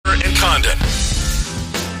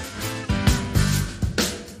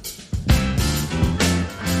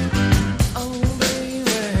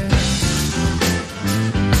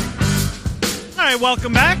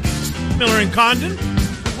welcome back. Miller and Condon,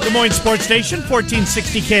 Des Moines Sports Station,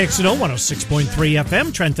 1460 KXNO, 106.3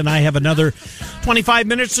 FM. Trent and I have another 25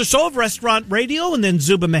 minutes or so of restaurant radio, and then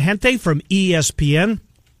Zubin Mehenti from ESPN.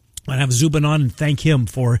 I have Zubin on and thank him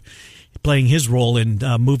for playing his role in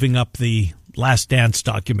moving up the Last Dance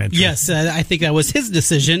documentary. Yes, I think that was his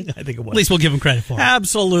decision. I think it was. At least we'll give him credit for it.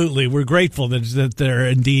 Absolutely. We're grateful that they're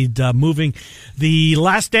indeed moving the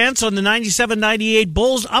Last Dance on the 97-98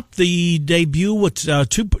 Bulls up. The debut with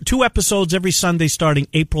two episodes every Sunday starting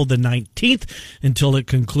April the 19th until it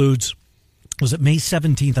concludes. Was it May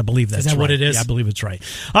 17th? I believe that's right. Is that what it is? Yeah, I believe it's right.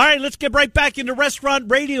 All right, let's get right back into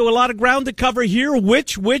restaurant radio. A lot of ground to cover here.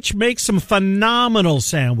 Which makes some phenomenal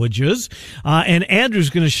sandwiches. And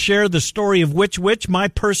Andrew's going to share the story of Which, my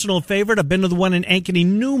personal favorite. I've been to the one in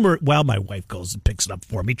Ankeny well, my wife goes and picks it up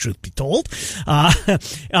for me, truth be told.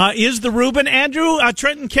 Is the Reuben. Andrew,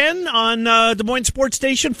 Trent and Ken on Des Moines Sports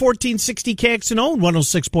Station, 1460 KXNO,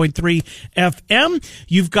 106.3 FM.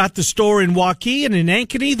 You've got the store in Waukee and in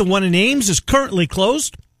Ankeny. The one in Ames is currently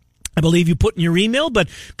closed. I believe you put in your email, but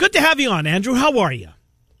good to have you on, Andrew. How are you?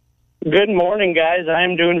 Good morning, guys.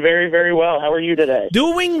 I'm doing very, very well. How are you today?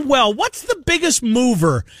 Doing well. What's the biggest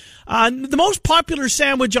mover? The most popular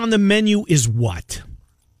sandwich on the menu is what?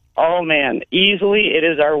 Oh, man. Easily, it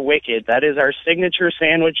is our Wicked. That is our signature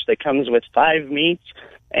sandwich that comes with 5 meats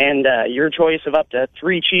and your choice of up to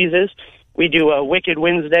 3 cheeses. We do a Wicked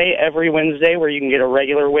Wednesday every Wednesday where you can get a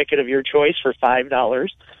regular Wicked of your choice for $5.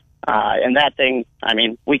 And that thing, I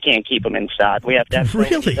mean, we can't keep them in stock. We have to have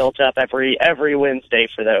really? built up every Wednesday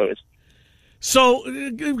for those. So,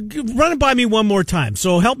 run it by me one more time.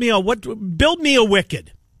 So, help me out. Build me a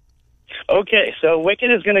Wicked. Okay, so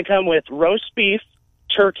Wicked is going to come with roast beef,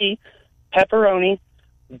 turkey, pepperoni,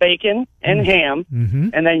 bacon, and ham. Mm-hmm.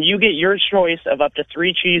 And then you get your choice of up to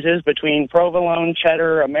 3 cheeses between provolone,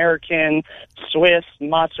 cheddar, American, Swiss,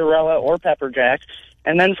 mozzarella, or pepper jack.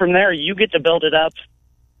 And then from there, you get to build it up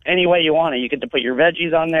any way you want it. You get to put your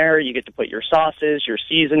veggies on there. You get to put your sauces, your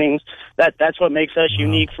seasonings. That's what makes us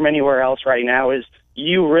unique from anywhere else right now is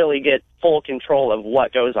you really get full control of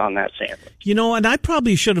what goes on that sandwich. You know, and I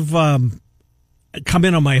probably should have come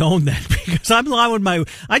in on my own then because I'm allowing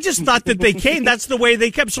I just thought that they came. That's the way they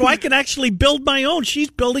kept. So I can actually build my own. She's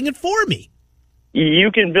building it for me. You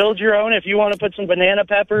can build your own if you want to put some banana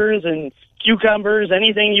peppers and cucumbers,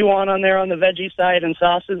 anything you want on there on the veggie side and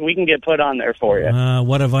sauces, we can get put on there for you.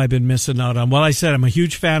 What have I been missing out on? Well, I said I'm a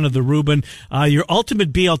huge fan of the Reuben. Your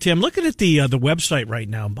ultimate BLT. I'm looking at the website right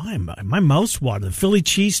now. My mouth's watering. The Philly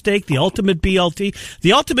cheesesteak, the ultimate BLT.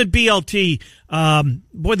 The ultimate BLT,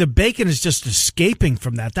 boy, the bacon is just escaping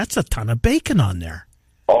from that. That's a ton of bacon on there.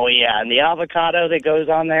 Oh, yeah, and the avocado that goes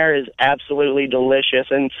on there is absolutely delicious,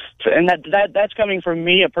 and that's coming from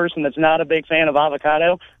me, a person that's not a big fan of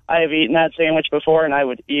avocado. I have eaten that sandwich before, and I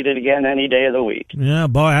would eat it again any day of the week. Yeah,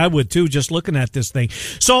 boy, I would too, just looking at this thing.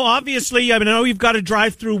 So, obviously, I know you've got a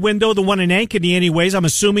drive-through window, the one in Ankeny anyways. I'm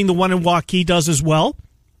assuming the one in Waukee does as well?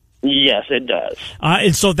 Yes, it does.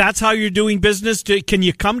 And so that's how you're doing business? Can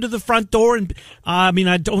you come to the front door? And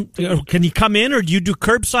can you come in, or do you do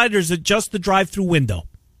curbside, or is it just the drive-through window?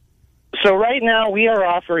 So right now we are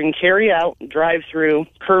offering carry-out, drive-through,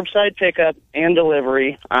 curbside pickup, and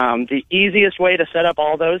delivery. The easiest way to set up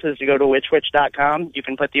all those is to go to whichwhich.com. You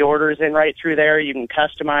can put the orders in right through there. You can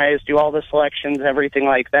customize, do all the selections, everything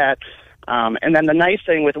like that. And then the nice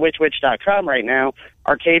thing with whichwhich.com right now,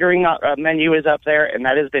 our catering menu is up there, and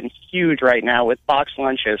that has been huge right now with box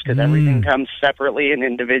lunches because everything comes separately and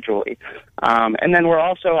individually. And then we're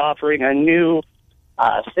also offering a new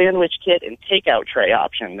sandwich kit and takeout tray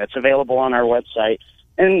option that's available on our website.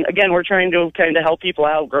 And again, we're trying to kind of help people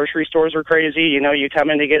out. Grocery stores are crazy. You know, you come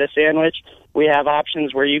in to get a sandwich. We have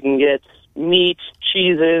options where you can get meat,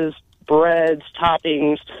 cheeses, breads,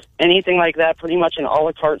 toppings, anything like that, pretty much an a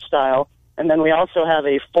la carte style. And then we also have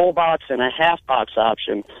a full box and a half box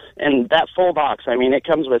option. And that full box, it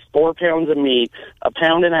comes with 4 pounds of meat, 1.5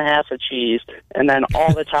 pounds of cheese, and then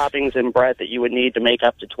all the toppings and bread that you would need to make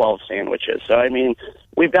up to 12 sandwiches. So,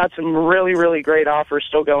 we've got some really, really great offers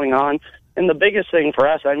still going on. And the biggest thing for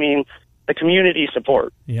us, the community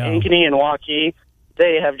support. Yeah. Ankeny and Waukee,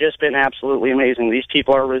 they have just been absolutely amazing. These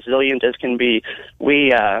people are resilient as can be.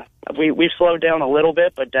 We've slowed down a little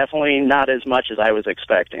bit, but definitely not as much as I was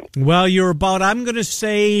expecting. Well, you're about, I'm going to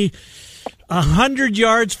say, 100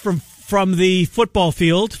 yards from the football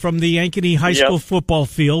field, from the Ankeny High School football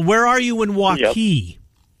field. Where are you in Waukee?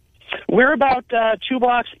 We're about 2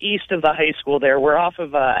 blocks east of the high school there. We're off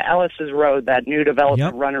of Alice's Road, that new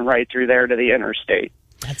development running right through there to the interstate.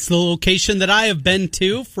 That's the location that I have been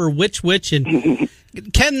to for Which, and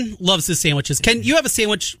Ken loves his sandwiches. Ken, you have a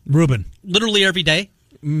sandwich Ruben. literally every day?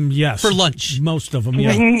 Yes. For lunch. Most of them,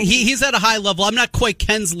 yeah. He's at a high level. I'm not quite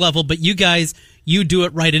Ken's level, but you guys, you do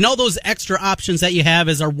it right. And all those extra options that you have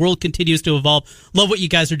as our world continues to evolve. Love what you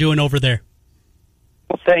guys are doing over there.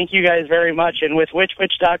 Well, thank you guys very much. And with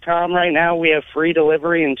WhitchWhich.com right now, we have free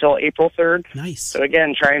delivery until April 3rd. Nice. So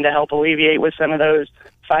again, trying to help alleviate with some of those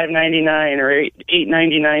 $5.99 or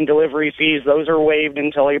 $8.99 delivery fees. Those are waived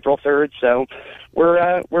until April 3rd. So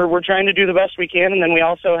we're trying to do the best we can. And then we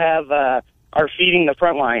also have our Feeding the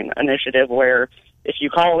Frontline initiative, where if you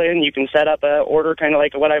call in, you can set up an order, kind of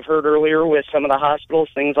like what I've heard earlier with some of the hospitals,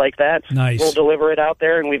 things like that. Nice. We'll deliver it out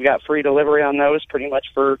there, and we've got free delivery on those pretty much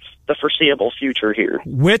for the foreseeable future here.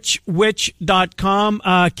 WhitchWhich.com.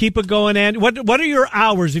 Keep it going, and what are your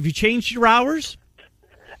hours? Have you changed your hours?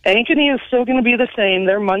 Ankeny is still going to be the same.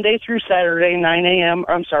 They're Monday through Saturday, 10 a.m.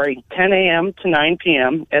 to 9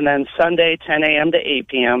 p.m., and then Sunday, 10 a.m. to 8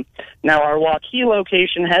 p.m. Now, our Waukee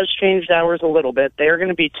location has changed hours a little bit. They are going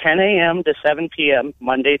to be 10 a.m. to 7 p.m.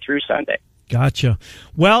 Monday through Sunday. Gotcha.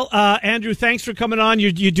 Well, Andrew, thanks for coming on.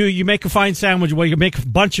 You make a fine sandwich. Well, you make a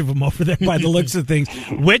bunch of them over there by the looks of things.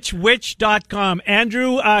 WhitchWhich.com.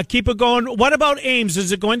 Andrew, keep it going. What about Ames?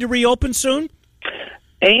 Is it going to reopen soon?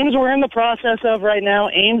 Ames, we're in the process of right now.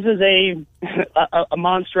 Ames is a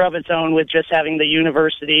monster of its own, with just having the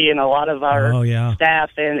university and a lot of our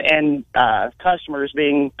staff and customers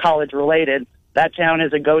being college-related. That town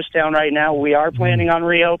is a ghost town right now. We are planning on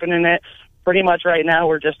reopening it. Pretty much right now,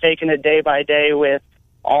 we're just taking it day by day with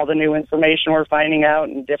all the new information we're finding out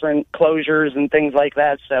and different closures and things like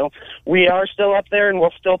that. So we are still up there, and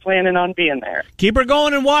we're still planning on being there. Keep her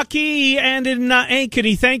going in Waukee and in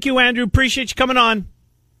Ankeny. Thank you, Andrew. Appreciate you coming on.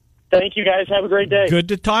 Thank you, guys. Have a great day. Good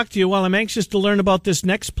to talk to you. Well, I'm anxious to learn about this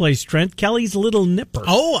next place, Trent. Kelly's Little Nipper.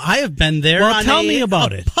 Oh, I have been there. Well, tell me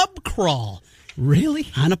about it. Pub crawl. Really?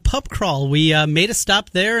 On a pub crawl. We made a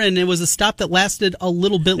stop there, and it was a stop that lasted a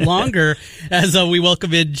little bit longer as we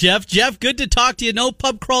welcome in Jeff. Jeff, good to talk to you. No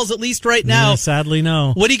pub crawls, at least right now. Yeah, sadly,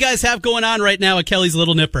 no. What do you guys have going on right now at Kelly's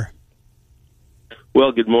Little Nipper?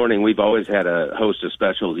 Well, good morning. We've always had a host of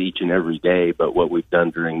specials each and every day, but what we've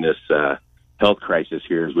done during this health crisis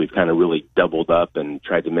here is we've kind of really doubled up and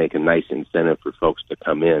tried to make a nice incentive for folks to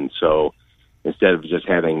come in. So instead of just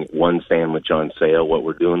having one sandwich on sale, what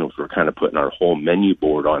we're doing is we're kind of putting our whole menu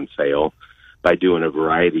board on sale by doing a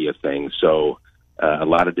variety of things. So a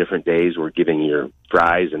lot of different days we're giving your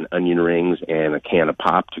fries and onion rings and a can of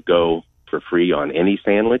pop to go for free on any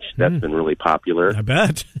sandwich. That's been really popular. I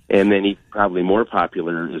bet. And then probably more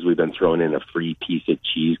popular is we've been throwing in a free piece of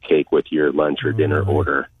cheesecake with your lunch or dinner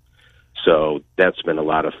order. So that's been a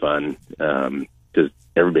lot of fun because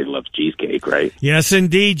everybody loves cheesecake, right? Yes,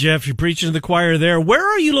 indeed, Jeff. You're preaching to the choir there. Where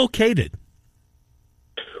are you located?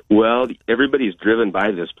 Well, everybody's driven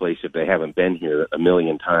by this place if they haven't been here a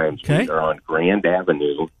million times. Okay. We are on Grand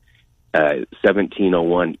Avenue,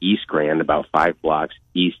 1701 East Grand, about 5 blocks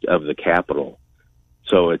east of the Capitol.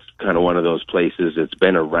 So it's kind of one of those places that's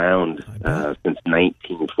been around since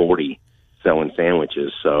 1940 selling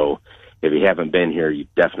sandwiches. So if you haven't been here,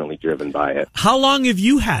 you've definitely driven by it. How long have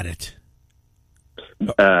you had it?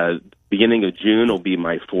 Beginning of June will be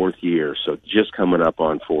my 4th year, so just coming up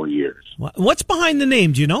on 4 years. What's behind the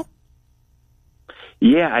name? Do you know?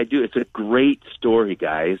 Yeah, I do. It's a great story,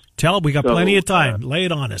 guys. We got plenty of time. Lay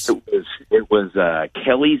it on us. It was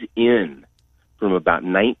Kelly's Inn from about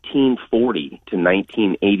 1940 to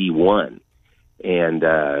 1981. And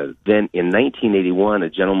then in 1981, a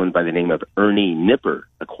gentleman by the name of Ernie Nipper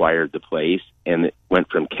acquired the place, and it went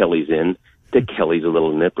from Kelly's Inn to Kelly's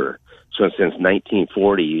Little Nipper. So since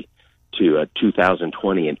 1940 to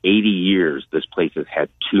 2020, in 80 years, this place has had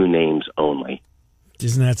 2 names only.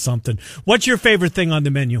 Isn't that something? What's your favorite thing on the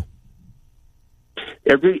menu?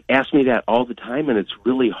 Everybody asks me that all the time, and it's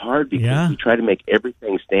really hard because we try to make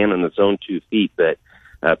everything stand on its own 2 feet, but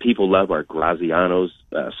people love our Graziano's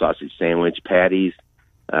sausage sandwich patties,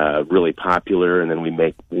 really popular. And then we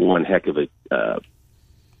make one heck of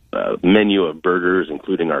a menu of burgers,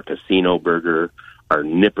 including our casino burger, our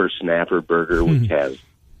Nipper Snapper burger, which has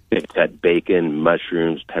thick-cut bacon,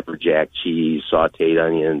 mushrooms, pepper jack cheese, sauteed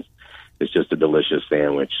onions. It's just a delicious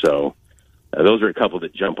sandwich. So those are a couple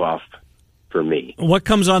that jump off for me. What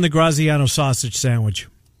comes on the Graziano sausage sandwich?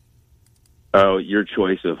 Oh, your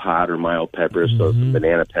choice of hot or mild peppers, so some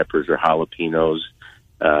banana peppers or jalapenos,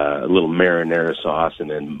 a little marinara sauce, and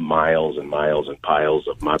then miles and miles and piles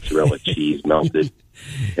of mozzarella cheese melted.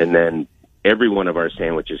 And then every one of our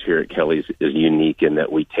sandwiches here at Kelly's is unique in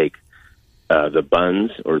that we take the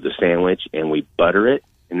buns or the sandwich and we butter it,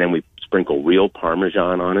 and then we sprinkle real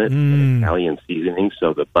Parmesan on it, and Italian seasoning,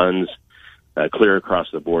 so the buns clear across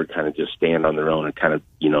the board kind of just stand on their own and kind of,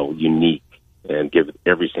 unique and give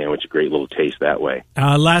every sandwich a great little taste that way.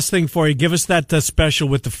 Last thing for you, give us that special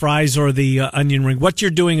with the fries or the onion ring. What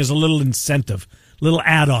you're doing is a little incentive, little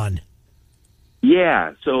add-on.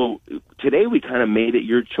 Yeah, so today we kind of made it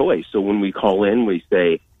your choice. So when we call in, we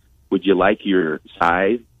say, would you like your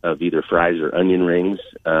side of either fries or onion rings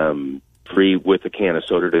free with a can of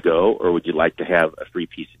soda to go, or would you like to have a free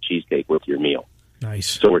piece of cheesecake with your meal?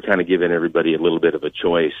 Nice. So we're kind of giving everybody a little bit of a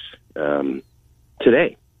choice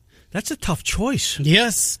today. That's a tough choice.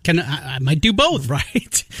 Yes, I might do both.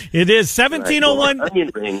 Right. It is 1701. Right.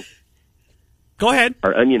 Onion rings. Go ahead.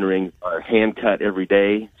 Our onion rings are hand cut every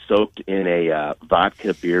day, soaked in a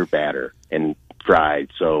vodka beer batter and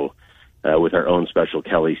fried. So with our own special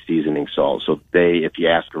Kelly's seasoning salt. So if you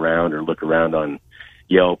ask around or look around on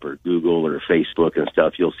Yelp or Google or Facebook and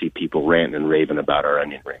stuff, you'll see people ranting and raving about our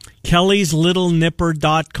onion rings.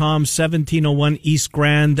 KellysLittleNipper.com, 1701 East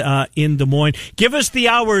Grand in Des Moines. Give us the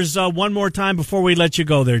hours one more time before we let you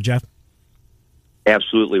go there, Jeff.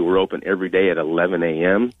 Absolutely. We're open every day at 11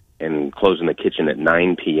 a.m. and closing the kitchen at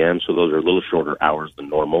 9 p.m., so those are a little shorter hours than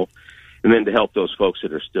normal. And then to help those folks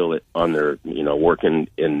that are still on their, working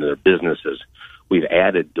in their businesses, we've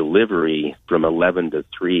added delivery from 11 to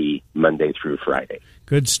 3 Monday through Friday.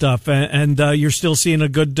 Good stuff. And you're still seeing a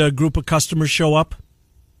good group of customers show up?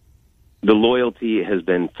 The loyalty has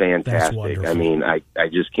been fantastic. That's wonderful. I mean, I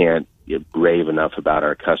just can't rave enough about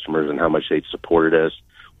our customers and how much they've supported us.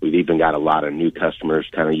 We've even got a lot of new customers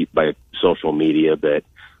kind of by social media, but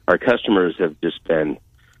our customers have just been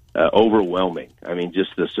overwhelming. I mean,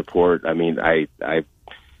 just the support. I mean,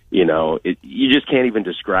 you just can't even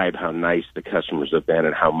describe how nice the customers have been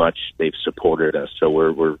and how much they've supported us. So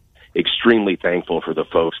we're extremely thankful for the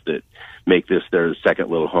folks that make this their second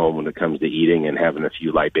little home when it comes to eating and having a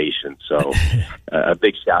few libations. So a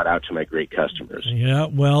big shout out to my great customers. Yeah,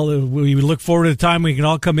 well, we look forward to the time we can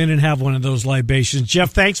all come in and have one of those libations.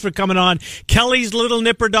 Jeff, thanks for coming on.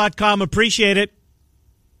 KellysLittleNipper.com. Appreciate it.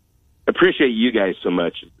 Appreciate you guys so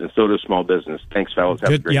much, and so does small business. Thanks, fellas.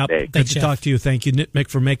 Have a great day. Good to talk to you. Thank you, Mick,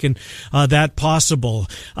 for making that possible.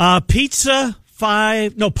 Pie Five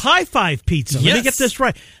Pizza. Yes. Let me get this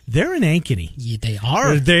right. They're in Ankeny. Yeah, they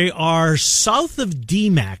are. They are south of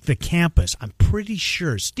DMAC, the campus. I'm pretty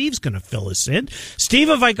sure. Steve's going to fill us in. Steve,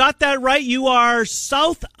 have I got that right? You are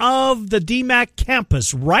south of the DMAC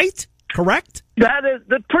campus, right? Correct?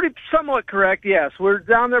 That's pretty somewhat correct, yes. We're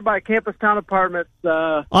down there by Campus Town Apartments.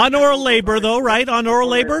 On Oral Labor, though, right? On Oral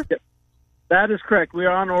Labor? That is correct. We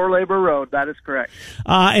are on Oral Labor Road. That is correct.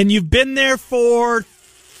 And you've been there for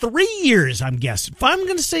 3 years, I'm guessing. If I'm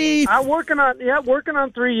going to say... working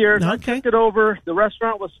on 3 years. Okay. I took it over. The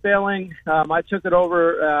restaurant was failing. I took it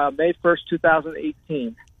over May 1st,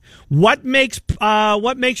 2018. What makes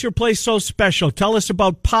your place so special? Tell us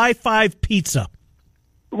about Pie Five Pizza.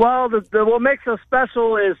 Well, what makes us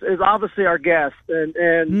special is obviously our guests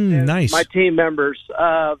and nice. My team members.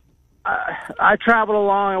 I traveled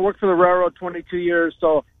along. I worked for the railroad 22 years,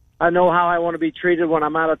 so I know how I want to be treated when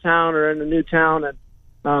I'm out of town or in a new town. And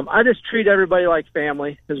I just treat everybody like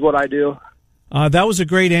family is what I do. That was a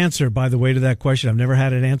great answer, by the way, to that question. I've never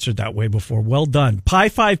had it answered that way before. Well done. Pie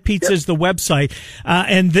Five Pizza is the website,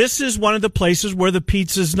 and this is one of the places where the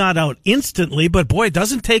pizza's not out instantly, but boy, it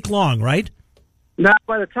doesn't take long, right? Not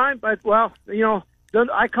by the time, I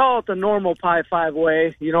call it the normal Pie Five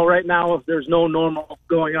way. Right now there's no normal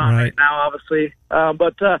going on right now, obviously.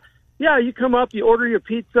 You come up, you order your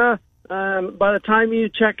pizza. By the time you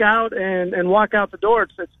check out and walk out the door,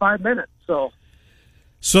 it's 5 minutes.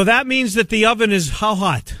 So that means that the oven is how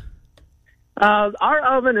hot?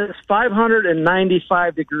 Our oven is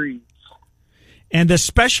 595 degrees. And a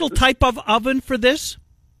special type of oven for this?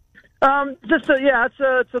 It's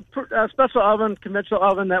a special oven, conventional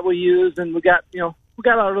oven that we use, and we got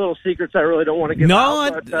our little secrets I really don't want to give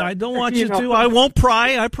out. No, I don't want you to. I won't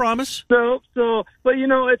pry, I promise. But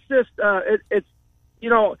it's just, I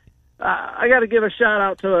got to give a shout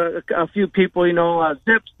out to a few people,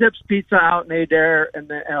 Zips Pizza out in Adair and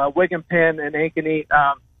the Wig and Pin and Ankeny.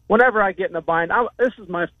 Whenever I get in a bind, this is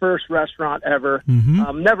my first restaurant ever.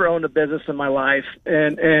 Mm-hmm. Never owned a business in my life.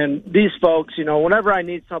 And these folks, whenever I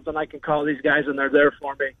need something, I can call these guys and they're there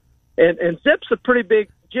for me. And Zip's a pretty big,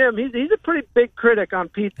 Jim, he's a pretty big critic on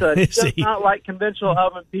pizza. He does not like conventional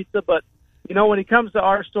oven pizza, but, when he comes to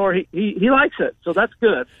our store, he likes it. So that's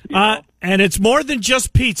good. And it's more than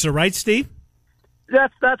just pizza, right, Steve?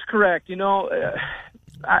 That's correct.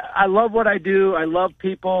 I love what I do. I love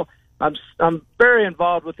people. I'm very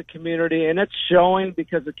involved with the community, and it's showing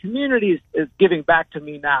because the community is giving back to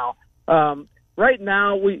me now. right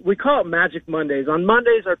now we call it Magic Mondays. On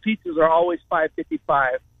Mondays, our pizzas are always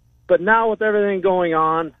 $5.55. But now with everything going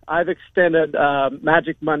on, I've extended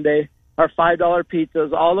Magic Monday, our $5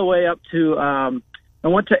 pizzas, all the way up to I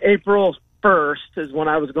went to April 1st is when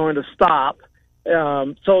I was going to stop.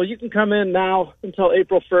 So you can come in now until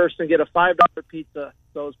April 1st and get a $5 pizza.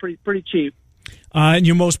 So it's pretty cheap. And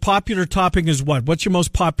your most popular topping is what? What's your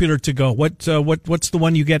most popular to go? What's the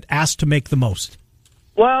one you get asked to make the most?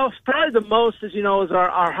 Well, probably the most, as you know, is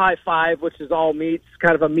our high five, which is all meats.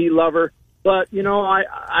 Kind of a meat lover. But, you know, I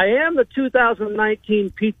am the 2019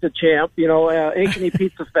 pizza champ, you know, Ankeny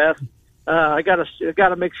Pizza Fest. I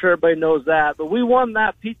gotta make sure everybody knows that. But we won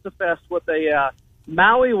that Pizza Fest with a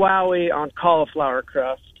Maui Wowie on cauliflower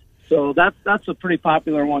crust. So that's a pretty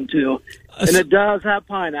popular one, too. And it does have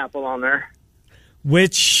pineapple on there.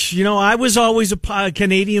 Which, you know, I was always a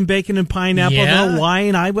Canadian bacon and pineapple,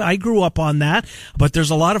 Hawaiian. I grew up on that. But there's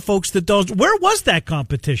a lot of folks that don't. Where was that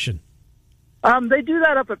competition? They do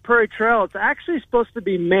that up at Prairie Trail. It's actually supposed to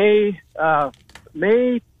be May 30th,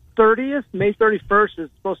 May 31st is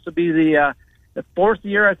supposed to be the fourth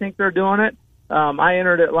year I think they're doing it. I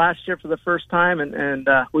entered it last year for the first time, and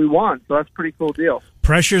we won, so that's a pretty cool deal.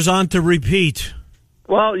 Pressure's on to repeat.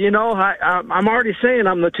 Well, you know, I'm already saying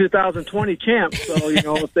I'm the 2020 champ, so, you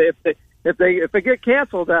know, if they get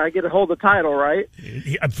canceled, I get to hold the title, right?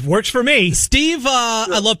 It works for me. Steve,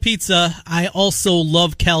 I love pizza. I also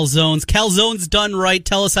love calzones. Calzones done right.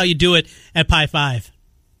 Tell us how you do it at Pi 5.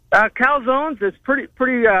 Calzones is pretty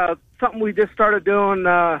something we just started doing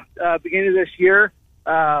beginning of this year.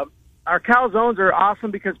 Our calzones are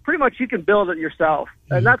awesome because pretty much you can build it yourself.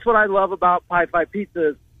 Mm-hmm. And that's what I love about Pi 5 Pizza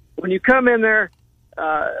is when you come in there,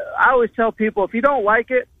 I always tell people if you don't like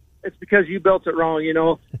it, it's because you built it wrong, you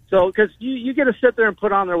know. So, because you get to sit there and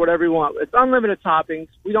put on there whatever you want. It's unlimited toppings.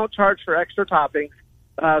 We don't charge for extra toppings.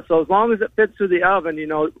 So as long as it fits through the oven, you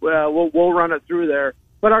know, we'll run it through there.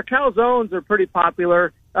 But our calzones are pretty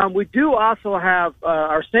popular. We do also have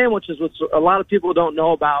our sandwiches, which a lot of people don't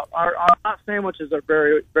know about. Our hot sandwiches are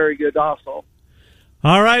very, very good also.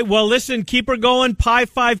 All right. Well, listen, keep her going.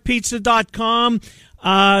 Pi5pizza.com.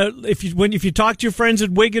 If you talk to your friends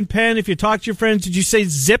at Wig and Penn, if you talk to your friends, did you say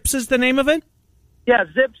Zips is the name of it? Yeah,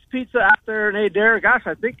 Zips Pizza out there in Adair. Gosh,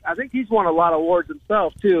 I think he's won a lot of awards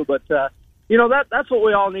himself too. But you know, that's what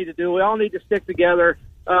we all need to do. We all need to stick together.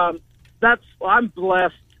 I'm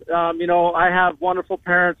blessed. You know, I have wonderful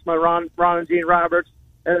parents, my Ron and Jean Roberts,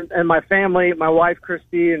 and my family, my wife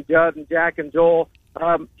Christy and Judd and Jack and Joel.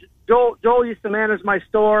 Joel used to manage my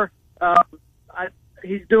store.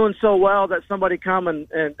 He's doing so well that somebody come and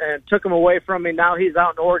took him away from me. Now he's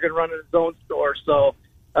out in Oregon running his own store. So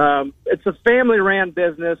it's a family-ran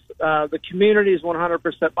business. The community is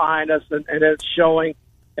 100% behind us, and it's showing.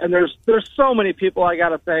 And there's so many people I got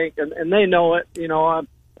to thank, and they know it. You know,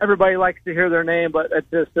 everybody likes to hear their name, but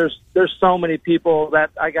there's so many people that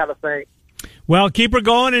I got to thank. Well, keep her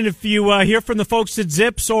going, and if you hear from the folks at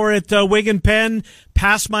Zips or at Wig and Penn,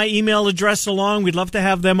 pass my email address along. We'd love to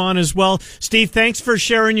have them on as well. Steve, thanks for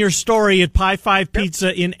sharing your story at Pi 5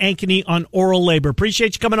 Pizza in Ankeny on oral labor.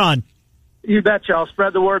 Appreciate you coming on. You betcha. I'll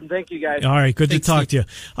spread the word, and thank you, guys. All right, good Thanks, to talk Steve. to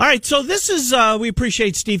you. All right, so this is, we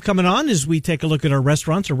appreciate Steve coming on as we take a look at our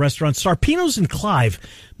restaurants. Sarpino's and Clive.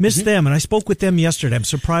 Missed them, and I spoke with them yesterday. I'm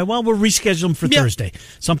surprised. Well, we'll reschedule them for Thursday.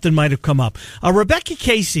 Something might have come up. Rebecca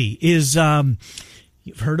Casey is...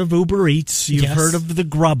 You've heard of Uber Eats. You've heard of the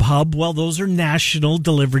Grubhub. Well, those are national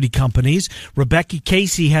delivery companies. Rebecca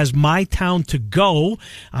Casey has My Town to Go.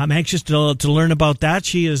 I'm anxious to learn about that.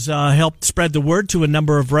 She has helped spread the word to a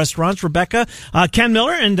number of restaurants. Rebecca, Ken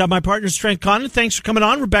Miller, and my partner, Trent Condon. Thanks for coming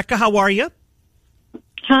on. Rebecca, how are you?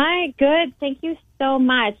 Hi, good. Thank you so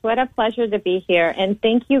much. What a pleasure to be here. And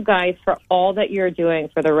thank you guys for all that you're doing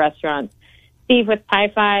for the restaurants. Steve, with Pi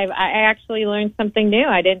 5, I actually learned something new.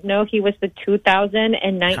 I didn't know he was the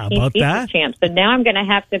 2019 pizza champ. So now I'm going to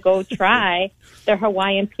have to go try the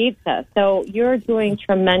Hawaiian pizza. So you're doing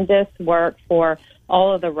tremendous work for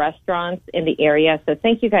all of the restaurants in the area. So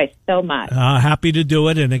thank you guys so much. Happy to do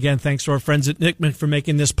it. And again, thanks to our friends at Nickman for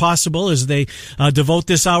making this possible as they devote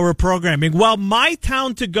this hour of programming. Well, My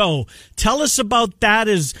Town to Go. Tell us about that.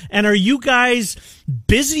 And are you guys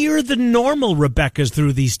busier than normal, Rebecca,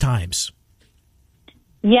 through these times?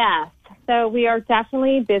 Yes. So we are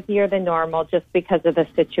definitely busier than normal just because of the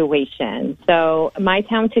situation. So My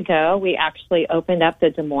Town to Go, we actually opened up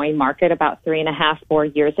the Des Moines market about 4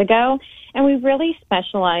 years ago, and we really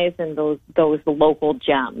specialize in those local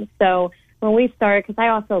gems. So when we started, because I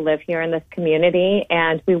also live here in this community,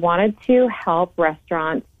 and we wanted to help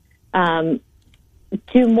restaurants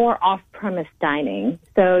do more off-premise dining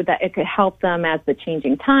so that it could help them as the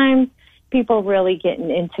changing times. people really getting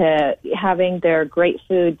into having their great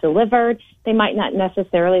food delivered. They might not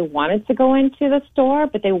necessarily want it to go into the store,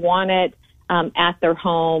 but they want it at their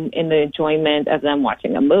home in the enjoyment of them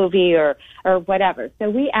watching a movie or whatever. So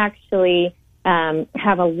we actually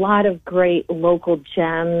have a lot of great local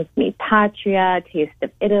gems, Mi Patria, A Taste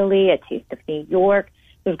of Italy, A Taste of New York.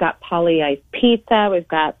 We've got Polly Ice Pizza. We've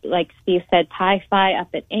got, like Steve said, Thai-Fi up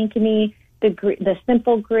at Ankeny, the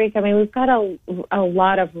Simple Greek. I mean, we've got a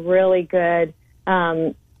lot of really good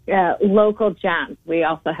local gems. We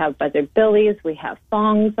also have Buzzard Billy's. We have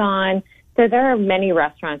Thongs On. So there are many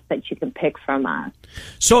restaurants that you can pick from us.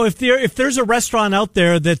 So if there's a restaurant out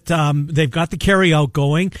there that they've got the carry-out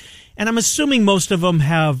going, and I'm assuming most of them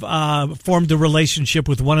have formed a relationship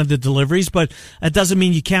with one of the deliveries, but that doesn't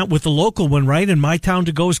mean you can't with the local one, right? And My Town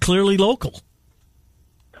to Go is clearly local.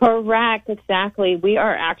 Correct, exactly. We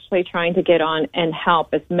are actually trying to get on and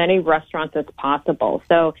help as many restaurants as possible.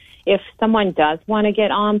 So if someone does want to get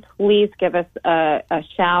on, please give us a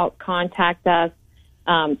shout, contact us.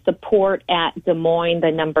 Support at Des Moines,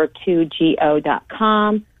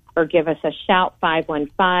 2go.com, or give us a shout,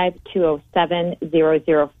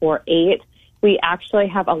 515-207-0048. We actually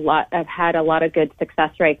have had a lot of good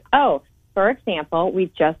success rates. Oh, for example,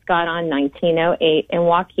 we just got on 1908 in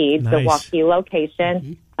Waukee, the Waukee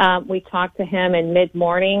location. Mm-hmm. We talked to him in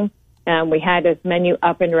mid-morning. We had his menu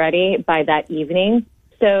up and ready by that evening.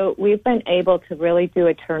 So we've been able to really do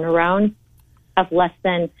a turnaround of less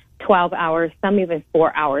than 12 hours, some even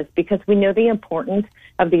 4 hours, because we know the importance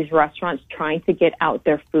of these restaurants trying to get out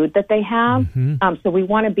their food that they have. Mm-hmm. So we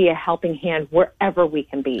want to be a helping hand wherever we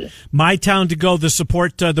can be. My Town to Go, the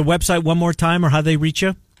support, the website one more time, or how they reach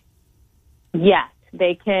you? Yes,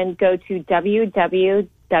 they can go to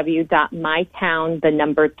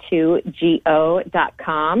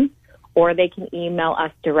www.mytown2go.com, or they can email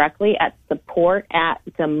us directly at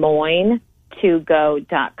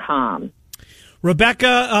support@DesMoines2go.com.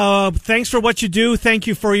 Rebecca, thanks for what you do. Thank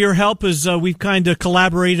you for your help as we've kind of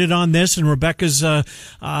collaborated on this, and Rebecca's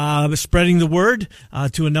spreading the word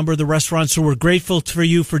to a number of the restaurants. So we're grateful for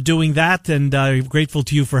you for doing that, and grateful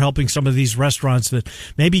to you for helping some of these restaurants that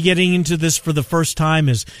may be getting into this for the first time,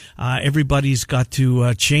 as everybody's got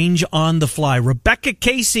to change on the fly. Rebecca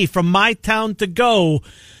Casey from My Town to Go.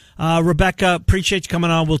 Rebecca, appreciate you coming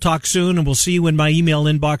on. We'll talk soon, and we'll see you in my email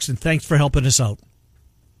inbox, and thanks for helping us out.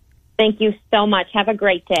 Thank you so much. Have a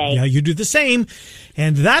great day. Yeah, you do the same.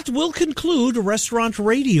 And that will conclude Restaurant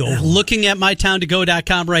Radio. Looking at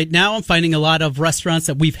mytowntogo.com right now, I'm finding a lot of restaurants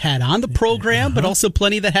that we've had on the program, but also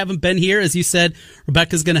plenty that haven't been here. As you said,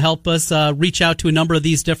 Rebecca's going to help us reach out to a number of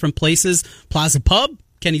these different places. Plaza Pub,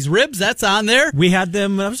 Kenny's Ribs, that's on there. We had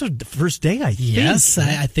them, that was the first day, I think. Yes,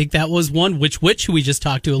 I think that was one. Which who we just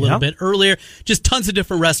talked to a little bit earlier. Just tons of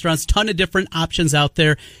different restaurants, ton of different options out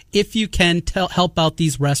there. If you can help out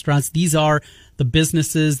these restaurants, these are the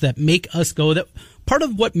businesses that make us go. That part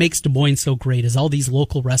of what makes Des Moines so great is all these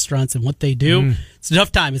local restaurants and what they do. It's a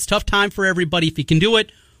tough time. It's a tough time for everybody. If you can do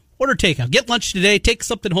it, order takeout. Get lunch today. Take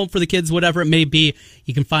something home for the kids, whatever it may be.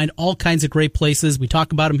 You can find all kinds of great places. We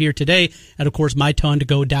talk about them here today. And, of course,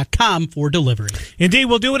 mytowntogo.com for delivery. Indeed.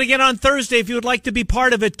 We'll do it again on Thursday. If you would like to be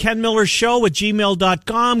part of it, Ken Miller Show at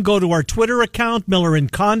gmail.com. Go to our Twitter account, Miller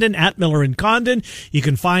and Condon, at Miller and Condon. You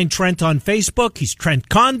can find Trent on Facebook. He's Trent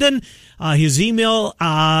Condon. His email,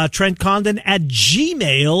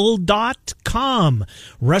 trentcondon@gmail.com.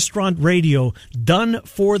 Restaurant Radio, done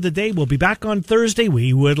for the day. We'll be back on Thursday.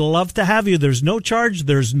 We would love to have you. There's no charge.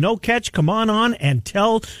 There's no catch. Come on and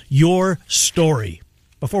tell your story.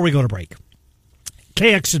 Before we go to break,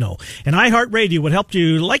 KXNO and iHeartRadio would help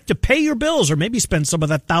you like to pay your bills or maybe spend some of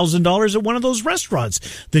that $1,000 at one of those restaurants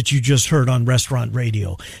that you just heard on Restaurant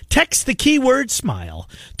Radio. Text the keyword SMILE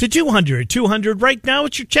to 200 200 right now.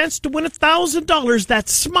 It's your chance to win $1,000.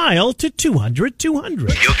 That's SMILE to 200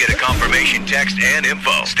 200. You'll get a confirmation text and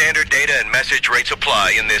info. Standard data and message rates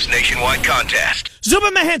apply in this nationwide contest.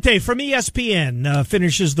 Zuba Mahente from ESPN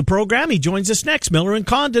finishes the program. He joins us next. Miller and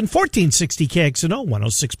Condon, 1460 KXNO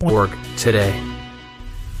 106. Work today.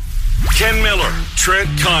 Ken Miller, Trent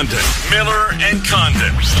Condon, Miller and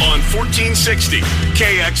Condon on 1460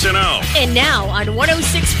 KXNO. And now on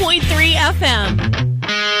 106.3 FM.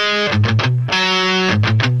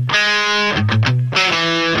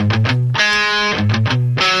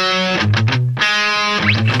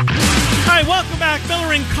 Hi, welcome back.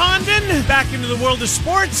 Miller and Condon, back into the world of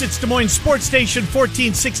sports. It's Des Moines Sports Station,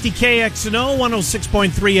 1460 KXNO,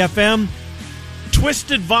 106.3 FM.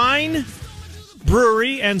 Twisted Vine.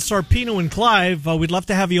 Brewery and Sarpino and Clive. We'd love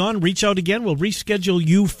to have you on. Reach out again. We'll reschedule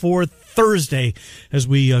you for Thursday as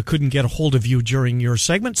we couldn't get a hold of you during your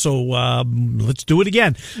segment. So let's do it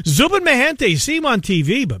again. Zubin Mehenti, you see him on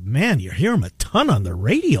TV, but man, you hear him a ton on the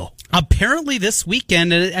radio. Apparently this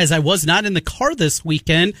weekend, as I was not in the car this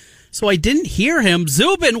weekend, so I didn't hear him.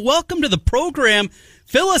 Zubin, welcome to the program.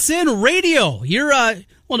 Fill us in, radio. You're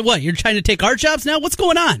what? You're trying to take our jobs now? What's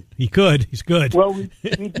going on? He could. He's good. Well,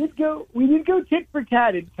 we did go tit for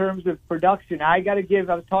tat in terms of production. I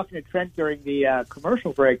was talking to Trent during the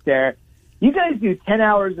commercial break there. You guys do 10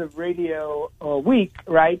 hours of radio a week,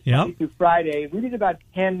 right? Yeah. Monday through Friday. We did about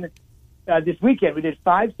 10 this weekend. We did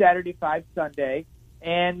 5 Saturday, 5 Sunday.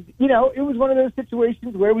 And, it was one of those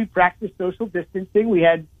situations where we practiced social distancing. We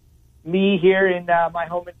had me here in my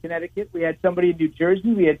home in Connecticut. We had somebody in New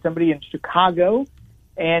Jersey. We had somebody in Chicago.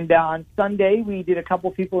 And on Sunday, we did a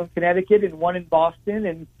couple people in Connecticut and one in Boston.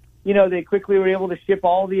 And, they quickly were able to ship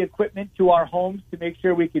all the equipment to our homes to make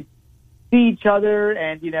sure we could see each other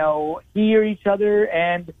and, hear each other.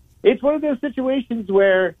 And it's one of those situations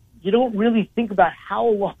where you don't really think about how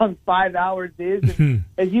long 5 hours is. And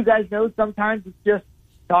as you guys know, sometimes it's just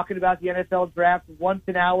talking about the NFL draft once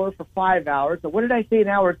an hour for 5 hours. So what did I say in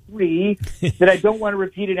hour 3 that I don't want to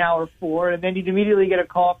repeat in hour 4? And then you'd immediately get a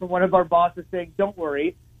call from one of our bosses saying, don't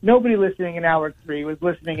worry, nobody listening in hour 3 was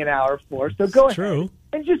listening in hour 4. So go ahead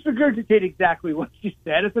and just regurgitate exactly what you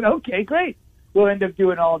said. I said, okay, great. We'll end up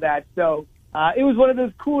doing all that. So it was one of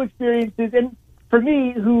those cool experiences. And for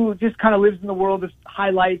me, who just kind of lives in the world of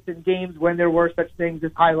highlights and games when there were such things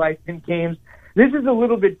as highlights and games, this is a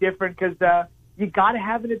little bit different because you got to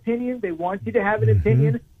have an opinion. They want you to have an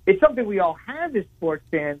opinion. It's something we all have as sports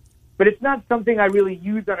fans, but it's not something I really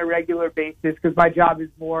use on a regular basis because my job is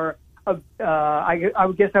more of,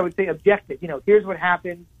 I guess I would say objective. Here's what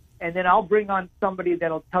happened, and then I'll bring on somebody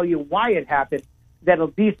that'll tell you why it happened that'll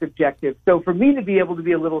be subjective. So for me to be able to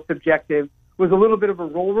be a little subjective was a little bit of a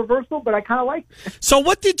role reversal, but I kind of liked it. So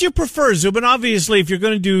what did you prefer, Zubin? Obviously, if you're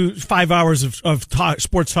going to do 5 hours of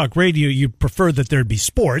sports talk radio, you'd prefer that there'd be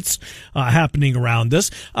sports happening around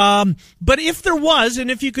this. But if there was,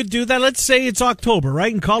 and if you could do that, let's say it's October,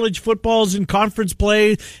 right? And college football's in conference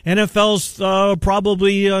play. NFL's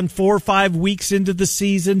probably on 4 or 5 weeks into the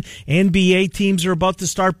season. NBA teams are about to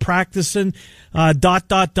start practicing.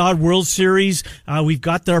 World Series. We've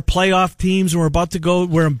got our playoff teams, and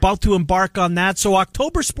we're about to embark on that. So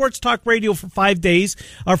October Sports Talk Radio for 5 days,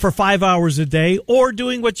 or for 5 hours a day, or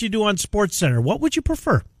doing what you do on SportsCenter. What would you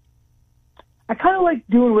prefer? I kind of like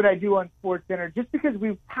doing what I do on SportsCenter just because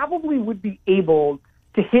we probably would be able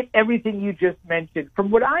to hit everything you just mentioned.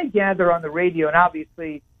 From what I gather on the radio, and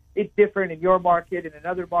obviously it's different in your market and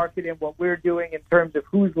another market and what we're doing in terms of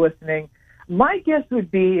who's listening, my guess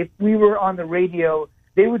would be if we were on the radio,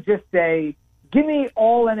 they would just say, give me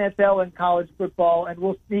all NFL and college football, and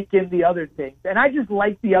we'll sneak in the other things. And I just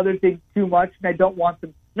like the other things too much, and I don't want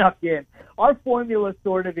them snuck in. Our formula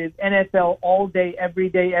sort of is NFL all day, every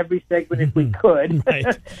segment if we could. Right.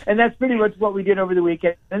 And that's pretty much what we did over the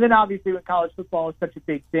weekend. And then obviously when college football is such a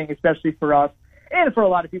big thing, especially for us and for a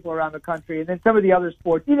lot of people around the country, and then some of the other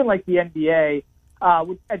sports, even like the NBA,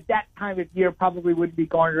 at that time of year probably wouldn't be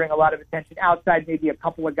garnering a lot of attention outside maybe a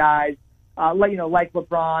couple of guys, like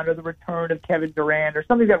LeBron or the return of Kevin Durant or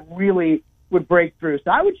something that really would break through.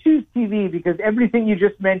 So I would choose TV because everything you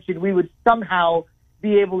just mentioned we would somehow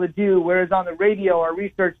be able to do, whereas on the radio our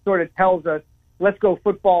research sort of tells us let's go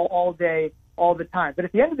football all day, all the time. But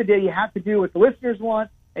at the end of the day, you have to do what the listeners want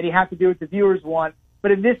and you have to do what the viewers want.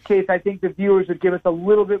 But in this case, I think the viewers would give us a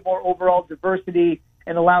little bit more overall diversity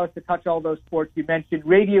and allow us to touch all those sports you mentioned.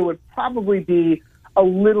 Radio would probably be a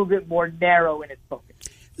little bit more narrow in its focus.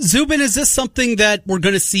 Zubin, is this something that we're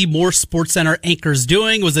going to see more SportsCenter anchors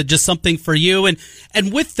doing? Was it just something for you? And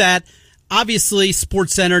with that, obviously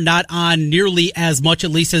SportsCenter not on nearly as much, at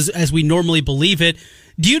least as we normally believe it.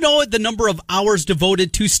 Do you know the number of hours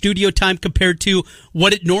devoted to studio time compared to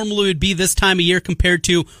what it normally would be this time of year compared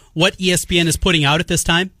to what ESPN is putting out at this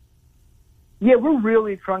time? Yeah, we're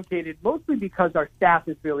really truncated, mostly because our staff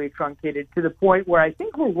is really truncated to the point where I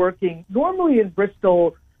think we're working normally in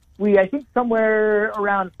Bristol. I think somewhere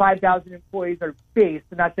around 5,000 employees are based.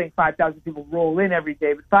 I'm not saying 5,000 people roll in every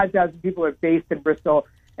day, but 5,000 people are based in Bristol.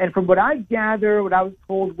 And from what I gather, what I was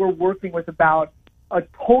told, we're working with about a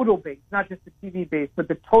total base, not just the TV base, but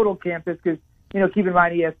the total campus, because, keep in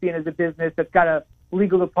mind ESPN is a business that's got a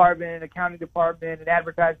legal department, an accounting department, an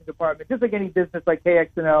advertising department, just like any business like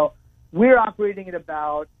KXNO. We're operating at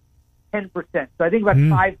about 10%. So I think about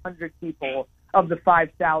 500 people of the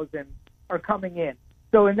 5,000 are coming in.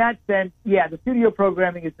 So in that sense, yeah, the studio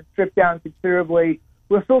programming has been stripped down considerably.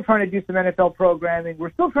 We're still trying to do some NFL programming.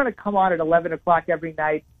 We're still trying to come on at 11 o'clock every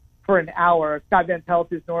night for an hour. Scott Van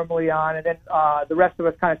Pelt is normally on, and then the rest of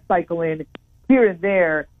us kind of cycle in here and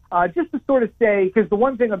there, just to sort of say, because the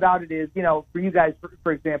one thing about it is, for you guys,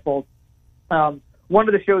 for example, one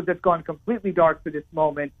of the shows that's gone completely dark for this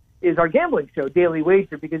moment is our gambling show, Daily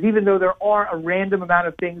Wager, because even though there are a random amount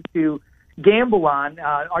of things to gamble on,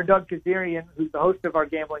 our Doug Kazarian, who's the host of our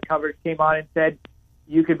gambling coverage, came on and said,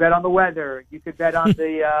 you could bet on the weather, you could bet on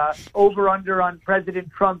the over-under on President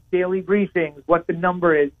Trump's daily briefings, what the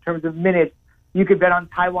number is in terms of minutes. You could bet on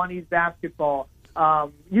Taiwanese basketball.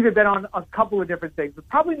 You could bet on a couple of different things, but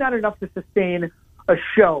probably not enough to sustain a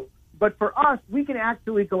show. But for us, we can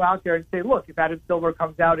actually go out there and say, look, if Adam Silver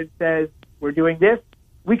comes out and says, we're doing this,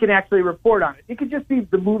 we can actually report on it. It could just be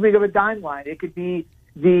the moving of a dime line. It could be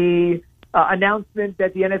the announcement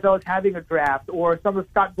that the NFL is having a draft, or some of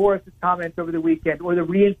Scott Boras' comments over the weekend, or the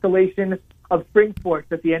reinstallation of spring sports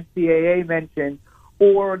that the NCAA mentioned,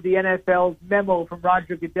 or the NFL's memo from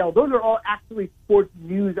Roger Goodell. Those are all actually sports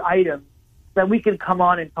news items that we can come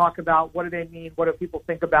on and talk about. What do they mean? What do people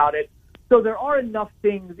think about it? So there are enough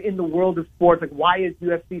things in the world of sports, like why is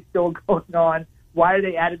UFC still going on? Why are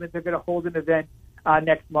they adamant they're going to hold an event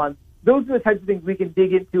next month? Those are the types of things we can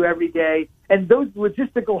dig into every day. And those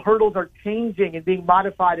logistical hurdles are changing and being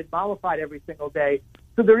modified and mollified every single day.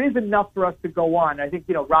 So there is enough for us to go on. I think,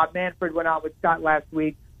 Rob Manfred went on with Scott last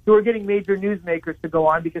week. So we're getting major newsmakers to go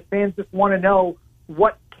on because fans just want to know,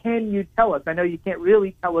 what can you tell us? I know you can't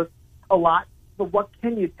really tell us a lot, but what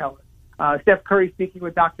can you tell us? Steph Curry speaking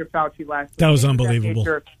with Dr. Fauci last week. That was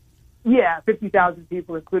unbelievable. Yeah, 50,000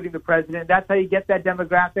 people, including the president. That's how you get that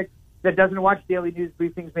demographic that doesn't watch daily news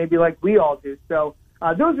briefings maybe like we all do. So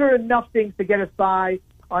those are enough things to get us by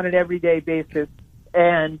on an everyday basis.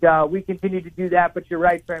 And we continue to do that. But you're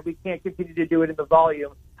right, Trent, we can't continue to do it in the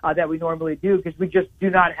volume that we normally do because we just do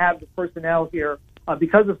not have the personnel here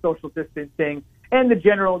because of social distancing and the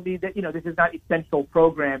general need that, this is not essential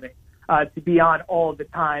programming to be on all the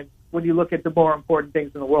time when you look at the more important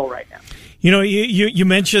things in the world right now. You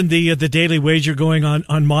mentioned the Daily Wager going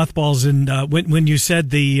on mothballs, and when you said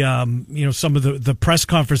the some of the press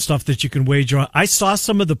conference stuff that you can wager on, I saw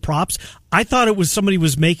some of the props. I thought it was somebody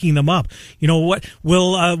was making them up. What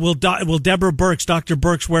will Deborah Birx, Dr.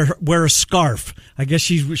 Birx, wear a scarf? I guess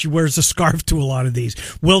she wears a scarf to a lot of these.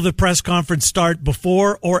 Will the press conference start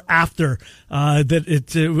before or after that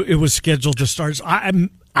it was scheduled to start?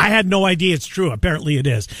 I had no idea it's true. Apparently it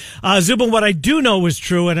is. Zubin, what I do know is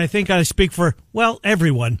true, and I think I speak for,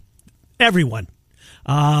 everyone.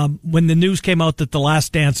 When the news came out that The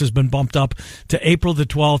Last Dance has been bumped up to April the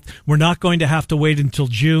 12th, we're not going to have to wait until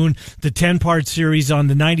June. The 10-part series on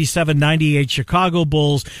the 97-98 Chicago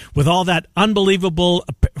Bulls with all that unbelievable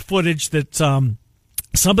footage that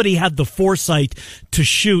somebody had the foresight to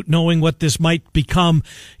shoot, knowing what this might become,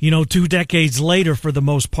 2 decades later for the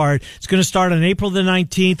most part. It's going to start on April the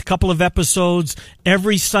 19th, a couple of episodes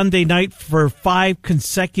every Sunday night for 5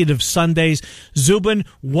 consecutive Sundays. Zubin,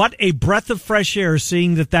 what a breath of fresh air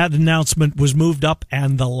seeing that announcement was moved up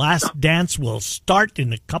and The Last Dance will start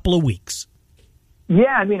in a couple of weeks.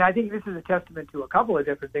 Yeah, I think this is a testament to a couple of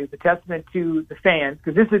different things. A testament to the fans,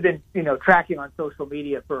 because this has been, tracking on social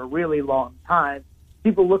media for a really long time.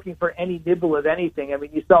 People looking for any nibble of anything.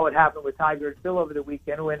 You saw what happened with Tiger and Phil over the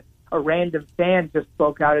weekend when a random fan just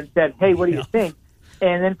spoke out and said, hey, what do you think?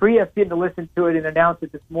 And then for ESPN to listen to it and announce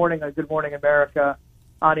it this morning on Good Morning America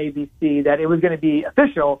on ABC that it was going to be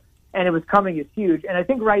official and it was coming is huge. And I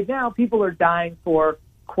think right now people are dying for,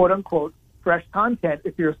 quote-unquote, fresh content.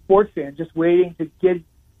 If you're a sports fan, just waiting to get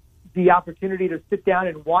the opportunity to sit down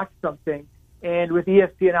and watch something. And with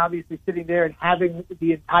ESPN obviously sitting there and having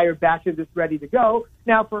the entire batch of this ready to go,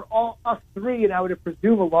 now for all us three, and I would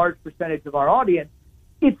presume a large percentage of our audience,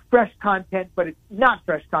 it's fresh content, but it's not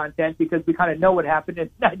fresh content because we kind of know what happened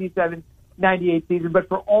in the 97, 98 season. But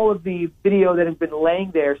for all of the video that has been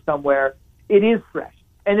laying there somewhere, it is fresh.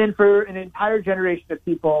 And then for an entire generation of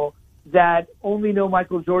people that only know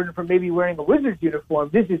Michael Jordan from maybe wearing a Wizards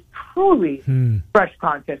uniform, this is truly fresh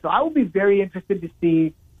content. So I will be very interested to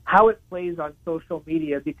see how it plays on social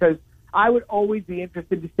media, because I would always be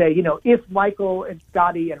interested to say, if Michael and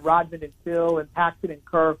Scotty and Rodman and Phil and Paxson and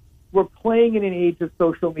Kerr were playing in an age of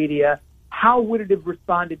social media, how would it have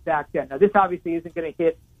responded back then? Now, this obviously isn't going to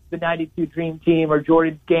hit the 92 Dream Team or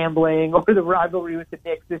Jordan's gambling or the rivalry with the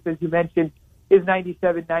Knicks. This, as you mentioned, is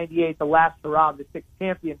 97-98, the last hurrah, the 6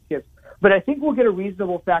 championships. But I think we'll get a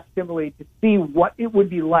reasonable facsimile to see what it would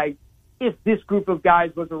be like if this group of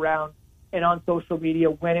guys was around and on social media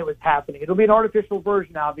when it was happening. It'll be an artificial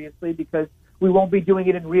version, obviously, because we won't be doing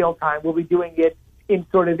it in real time. We'll be doing it in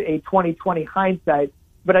sort of a 20/20 hindsight.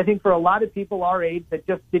 But I think for a lot of people our age that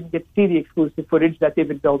just didn't get to see the exclusive footage that they've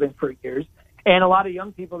been building for years, and a lot of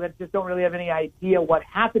young people that just don't really have any idea what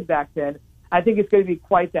happened back then, I think it's going to be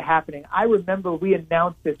quite the happening. I remember we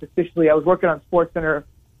announced this officially. I was working on SportsCenter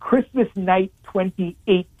Christmas night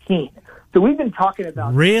 2018. So we've been talking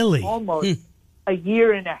about really almost a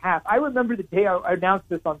year and a half. I remember the day I announced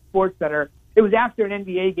this on SportsCenter. It was after an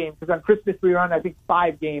NBA game, because on Christmas we were on, I think,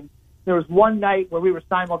 5 games. There was one night where we were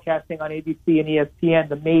simulcasting on ABC and ESPN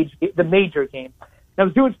the major game. And I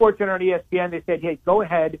was doing SportsCenter on ESPN. They said, hey, go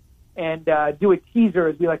ahead and do a teaser,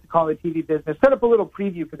 as we like to call it in the TV business. Set up a little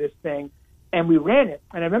preview for this thing, and we ran it.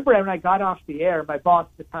 And I remember when I got off the air, my boss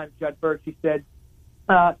at the time, Judd Birch, he said,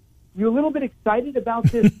 you a little bit excited about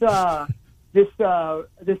this this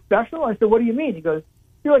special? I said, what do you mean? He goes,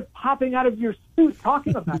 you're like popping out of your suit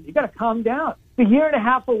talking about it. You got to calm down. It's a year and a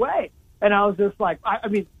half away. And I was just like, I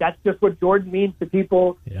mean, that's just what Jordan means to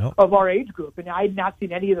people of our age group. And I had not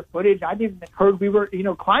seen any of the footage. I hadn't even heard we were,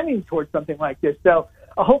 climbing towards something like this. So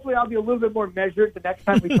hopefully I'll be a little bit more measured the next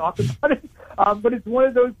time we talk about it. But it's one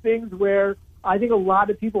of those things where I think a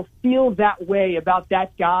lot of people feel that way about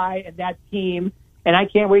that guy and that team. And I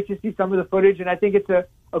can't wait to see some of the footage. And I think it's a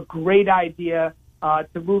great idea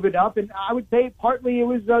to move it up. And I would say partly it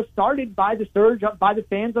was started by the surge by the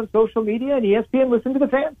fans on social media, and ESPN listened to the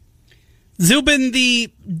fans. Zubin,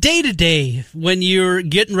 the day-to-day when you're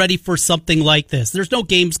getting ready for something like this, there's no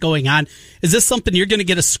games going on. Is this something you're going to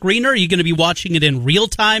get a screener? Are you going to be watching it in real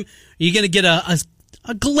time? Are you going to get a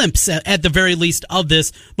glimpse, at the very least, of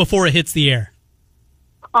this before it hits the air?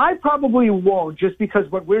 I probably won't, just because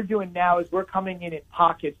what we're doing now is we're coming in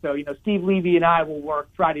pockets. So, Steve Levy and I will work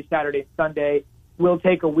Friday, Saturday, and Sunday. We'll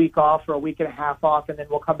take a week off or a week and a half off, and then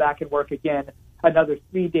we'll come back and work again another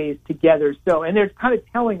 3 days together. So, and they're kind of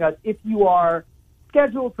telling us, if you are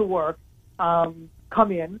scheduled to work, come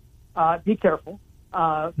in, be careful,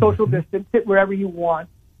 social distance, sit wherever you want.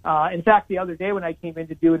 In fact, the other day when I came in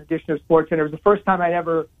to do an edition of SportsCenter, it was the first time I'd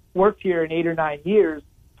ever worked here in 8 or 9 years,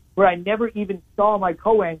 where I never even saw my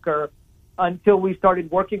co-anchor until we started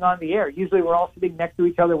working on the air. Usually we're all sitting next to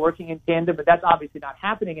each other working in tandem, but that's obviously not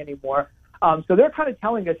happening anymore. So they're kind of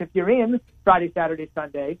telling us, if you're in Friday, Saturday,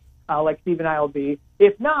 Sunday, like Steve and I will be.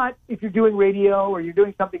 If not, if you're doing radio or you're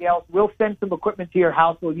doing something else, we'll send some equipment to your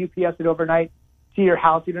house. We'll UPS it overnight to your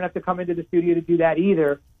house. You don't have to come into the studio to do that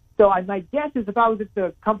either. So my guess is if I was at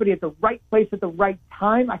the company at the right place at the right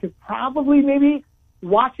time, I could probably maybe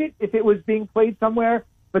watch it if it was being played somewhere.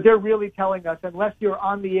 But they're really telling us, unless you're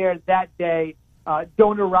on the air that day,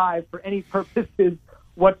 don't arrive for any purposes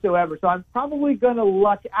whatsoever. So I'm probably going to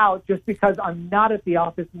luck out just because I'm not at the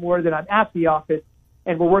office more than I'm at the office,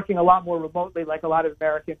 and we're working a lot more remotely like a lot of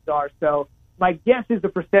Americans are. So my guess is the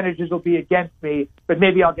percentages will be against me, but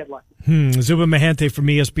maybe I'll get lucky. Zubin Mehenti from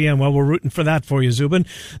ESPN. Well, we're rooting for that for you, Zubin.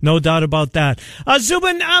 No doubt about that.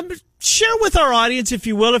 Zubin, share with our audience, if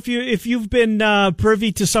you will, if you've been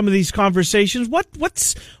privy to some of these conversations,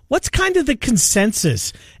 what's kind of the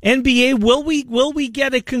consensus? NBA, will we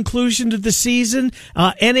get a conclusion to the season?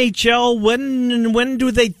 NHL, when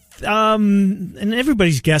do they? And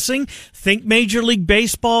everybody's guessing. Think Major League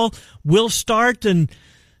Baseball will start, and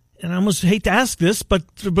I almost hate to ask this, but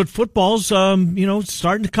football's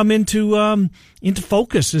starting to come into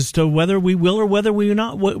focus as to whether we will or whether we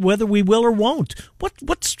will or won't.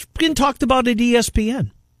 What's been talked about at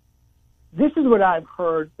ESPN? This is what I've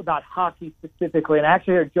heard about hockey specifically, and I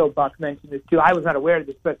actually heard Joe Buck mention this too. I was not aware of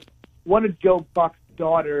this, but one of Joe Buck's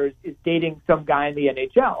daughters is dating some guy in the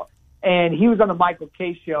NHL. And he was on the Michael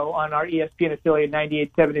Kay show on our ESPN affiliate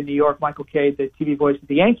 98.7 in New York. Michael Kay, the TV voice of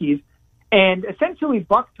the Yankees. And essentially,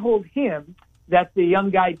 Buck told him that the young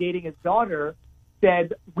guy dating his daughter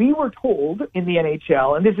said, we were told in the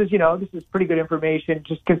NHL, and this is pretty good information,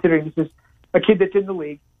 just considering this is a kid that's in the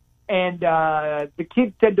league. And the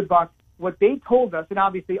kid said to Buck, what they told us, and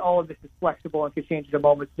obviously all of this is flexible and could change at a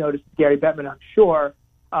moment's notice, Gary Bettman, I'm sure,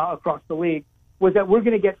 across the league, was that we're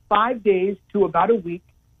going to get 5 days to about a week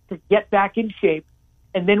to get back in shape,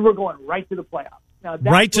 and then we're going right to the playoffs. Now,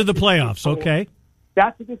 right to the playoffs, okay.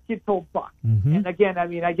 That's what this kid told Buck. Mm-hmm. And again,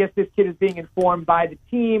 I guess this kid is being informed by the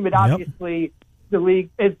team, and obviously the league,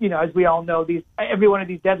 as we all know, every one of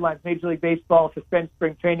these deadlines, Major League Baseball suspends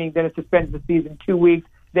spring training, then it suspends the season 2 weeks,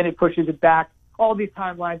 then it pushes it back. All these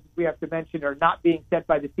timelines we have to mention are not being set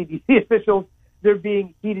by the CDC officials. They're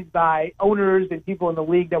being heeded by owners and people in the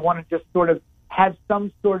league that want to just sort of have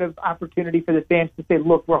some sort of opportunity for the fans to say,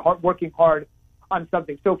 look, we're working hard on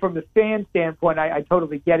something. So from the fan standpoint, I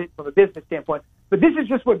totally get it from a business standpoint. But this is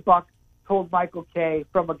just what Buck told Michael Kay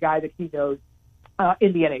from a guy that he knows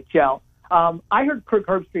in the NHL. I heard Kirk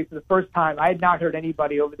Herbstreit for the first time. I had not heard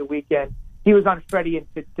anybody over the weekend He was on Freddie and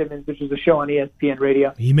Fitzsimmons, which is a show on ESPN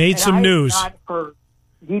Radio. He made some news.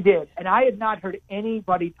 He did. And I had not heard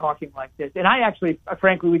anybody talking like this. And I actually,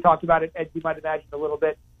 frankly, we talked about it, as you might imagine, a little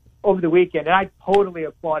bit over the weekend. And I totally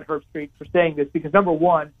applaud Herb Street for saying this because, number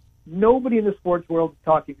one, nobody in the sports world is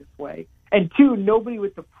talking this way. And two, nobody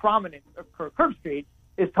with the prominence of Herb Street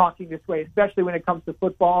is talking this way, especially when it comes to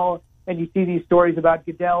football. And you see these stories about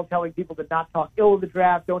Goodell telling people to not talk ill of the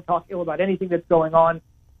draft, don't talk ill about anything that's going on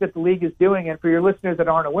that the league is doing. And for your listeners that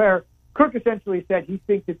aren't aware, Kirk essentially said he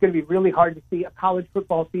thinks it's going to be really hard to see a college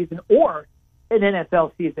football season or an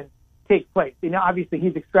NFL season take place. You know, obviously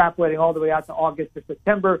he's extrapolating all the way out to August or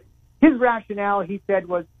September. His rationale, he said,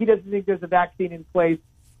 was he doesn't think there's a vaccine in place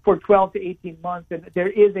for 12 to 18 months. And there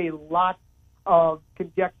is a lot of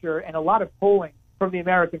conjecture and a lot of polling from the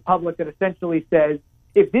American public that essentially says,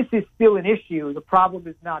 if this is still an issue, the problem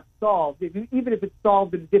is not solved. Even if it's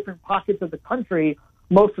solved in different pockets of the country,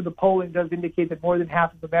 most of the polling does indicate that more than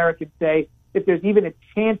half of Americans say if there's even a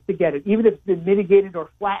chance to get it, even if it's been mitigated or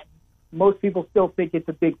flattened, most people still think it's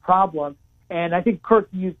a big problem. And I think Kirk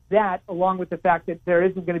used that along with the fact that there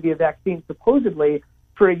isn't going to be a vaccine supposedly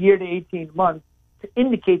for a year to 18 months to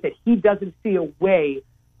indicate that he doesn't see a way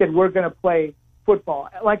that we're going to play football.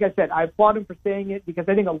 Like I said, I applaud him for saying it because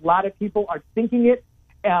I think a lot of people are thinking it,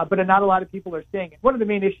 but not a lot of people are saying it. One of the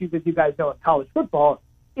main issues, as you guys know, in college football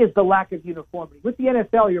is the lack of uniformity. With the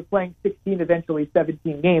NFL, you're playing 16, eventually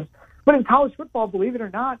 17 games. But in college football, believe it or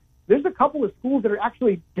not, there's a couple of schools that are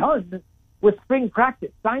actually done with spring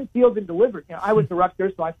practice, signed, sealed, and delivered. You know, I went to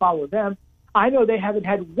Rutgers, so I follow them. I know they haven't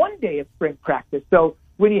had one day of spring practice. So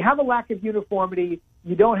when you have a lack of uniformity,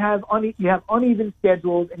 you don't have you have uneven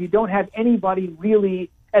schedules, and you don't have anybody really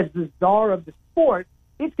as the czar of the sport,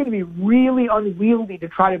 it's going to be really unwieldy to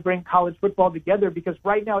try to bring college football together because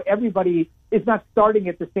right now everybody is not starting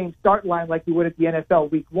at the same start line like you would at the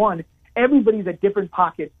NFL week one. Everybody's at different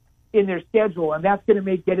pockets in their schedule, and that's going to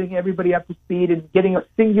make getting everybody up to speed and getting a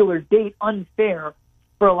singular date unfair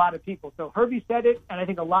for a lot of people. So Herbie said it, and I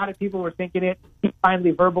think a lot of people were thinking it. He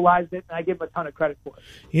finally verbalized it, and I give him a ton of credit for it.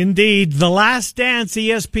 Indeed. The Last Dance,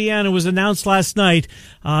 ESPN, it was announced last night.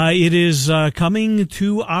 It is coming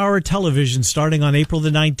to our television starting on April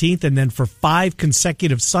the 19th, and then for 5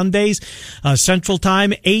 consecutive Sundays, Central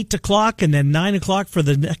Time, 8 o'clock, and then 9 o'clock for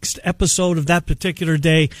the next episode of that particular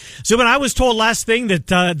day. Zubin, I was told last thing that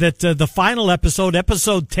the final episode,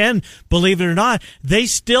 episode 10, believe it or not, they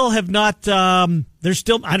still have not... They're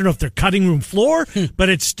still, I don't know if they're cutting room floor, but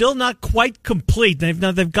it's still not quite complete.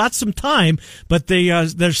 They've got some time, but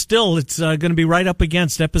they're still, it's going to be right up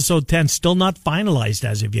against episode 10, still not finalized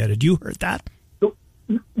as of yet. Had you heard that?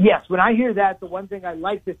 Yes. When I hear that, the one thing I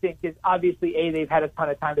like to think is obviously, they've had a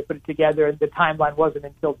ton of time to put it together, and the timeline wasn't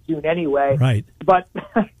until June anyway. Right. But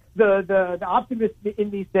the optimist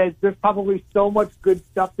in me says there's probably so much good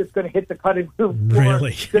stuff that's going to hit the cutting room floor.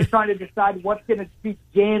 Really? They're trying to decide what's going to be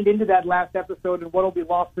jammed into that last episode and what will be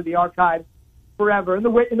lost to the archives forever. And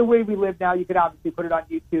in the way we live now, you could obviously put it on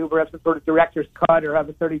YouTube or have some sort of director's cut or have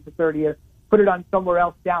a 30 for 30 or put it on somewhere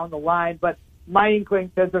else down the line. But my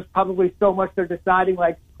inkling says there's probably so much they're deciding,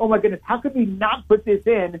 like, oh my goodness, how could we not put this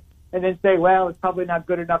in? And then say, well, it's probably not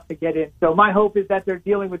good enough to get in. So my hope is that they're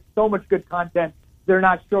dealing with so much good content, they're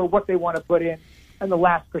not sure what they want to put in and the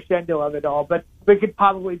last crescendo of it all. But it could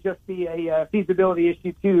probably just be a feasibility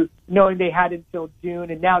issue, too, knowing they had until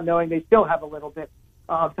June and now knowing they still have a little bit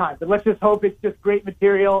of time. But let's just hope it's just great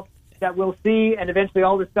material that we'll see, and eventually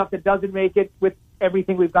all the stuff that doesn't make it with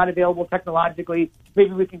everything we've got available technologically,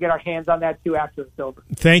 maybe we can get our hands on that, too, after it's over.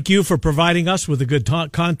 Thank you for providing us with the good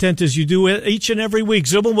content as you do each and every week.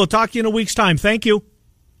 Zubin, we'll talk to you in a week's time. Thank you.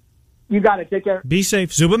 You got it. Take care. Be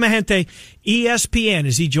safe. Zubin Mehenti, ESPN,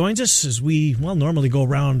 as he joins us, as we, normally go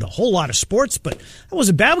around a whole lot of sports, but that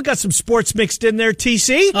wasn't bad. We got some sports mixed in there,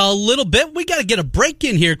 TC. A little bit. We got to get a break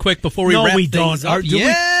in here quick before we wrap things up.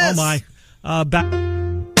 Yes. Oh, my. Back.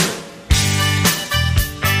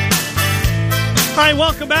 All right,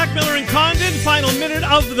 welcome back, Miller and Condon. Final minute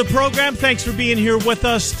of the program. Thanks for being here with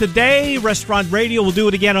us today. Restaurant Radio, we'll do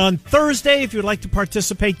it again on Thursday. If you'd like to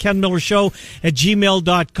participate, Ken Miller Show at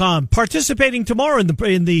gmail.com. Participating tomorrow in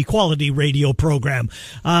the Quality Radio program.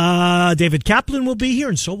 David Kaplan will be here,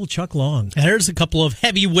 and so will Chuck Long. There's a couple of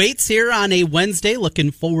heavyweights here on a Wednesday.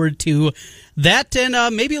 Looking forward to that,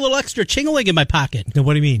 and maybe a little extra chingling in my pocket. Now,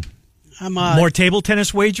 what do you mean? More table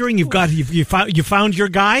tennis wagering? You found your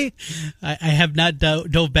guy? I have not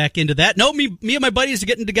dove back into that. No, me and my buddies are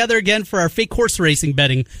getting together again for our fake horse racing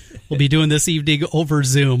betting. We'll be doing this evening over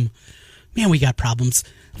Zoom. Man, we got problems.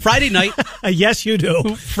 Friday night. Yes, you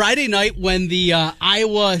do. Friday night when the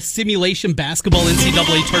Iowa simulation basketball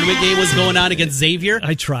NCAA tournament game was going on against Xavier.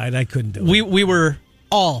 I tried. I couldn't do it. We were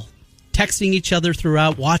all texting each other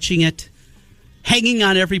throughout, watching it, hanging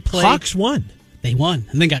on every play. Hawks won. They won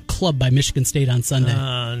and then got clubbed by Michigan State on Sunday.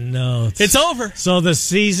 No. It's over. So the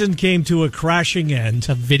season came to a crashing end. It's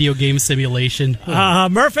a video game simulation.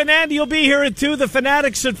 Murph and Andy will be here at 2, the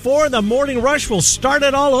Fanatics at 4. The Morning Rush will start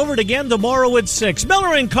it all over again tomorrow at 6.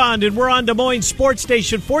 Miller and Condon, we're on Des Moines Sports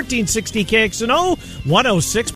Station 1460 KXNO 106.